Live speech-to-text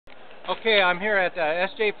Okay, I'm here at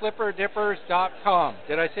SJFlipperDippers.com.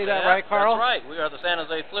 Did I say that right, Carl? That's right. We are the San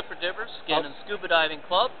Jose Flipper-Dippers Skin and Scuba Diving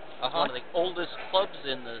Club. It's one of the oldest clubs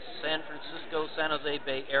in the San Francisco, San Jose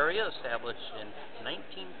Bay area, established in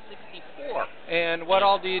 1964. And what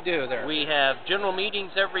all do you do there? We have general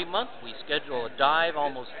meetings every month. We schedule a dive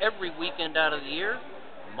almost every weekend out of the year.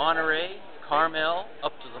 Monterey, Carmel,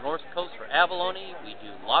 up to the north coast for abalone. We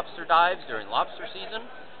do lobster dives during lobster season.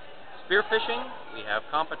 Spearfishing, we have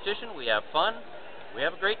competition, we have fun, we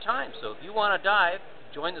have a great time. So if you want to dive,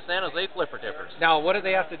 join the San Jose Flipper-Dippers. Now, what do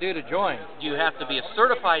they have to do to join? You have to be a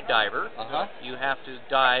certified diver. You have to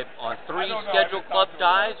dive on 3 scheduled club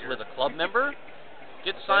dives with a club member,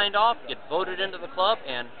 get signed off, get voted into the club,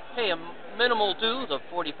 and pay a minimal dues of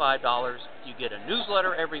 $45. You get a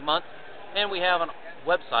newsletter every month, and we have a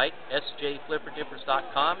website,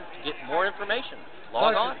 SJFlipperDippers.com, to get more information.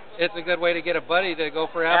 Log on. It's a good way to get a buddy to go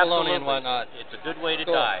for abalone and whatnot. It's a good way to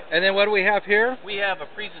dive. And then what do we have here? We have a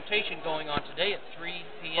presentation going on today at 3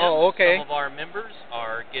 p.m. Oh, okay. Some of our members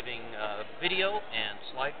are giving video and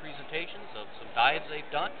slide presentations of some dives they've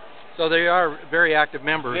done. So they are very active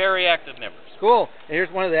members. Very active members. Cool. And here's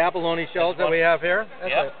one of the abalone shells that we have here.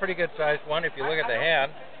 That's a pretty good sized one if you look at the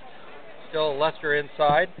hand. Still luster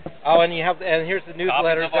inside. Oh, and you have, and here's the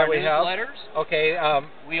newsletters that we have. Okay.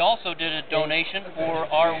 We also did a donation for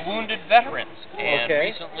our wounded veterans, and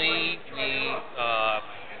recently we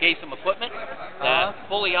gave some equipment that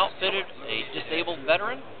fully outfitted a disabled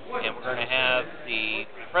veteran, and we're going to have the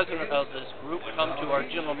president of this group come to our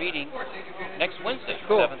general meeting next Wednesday,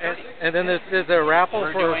 7:30. And then there's a raffle.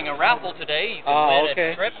 We're doing a raffle today. You can win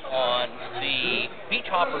a trip on the Beach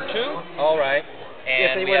Hopper 2. All right.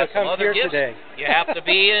 And if they we have come some here other gifts. Today. You have to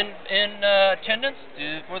be in attendance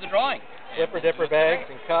for the drawing. Dipper bags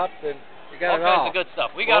and cups, and you got all kinds of good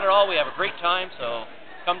stuff. We got it all. We have a great time, so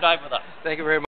come dive with us. Thank you very much.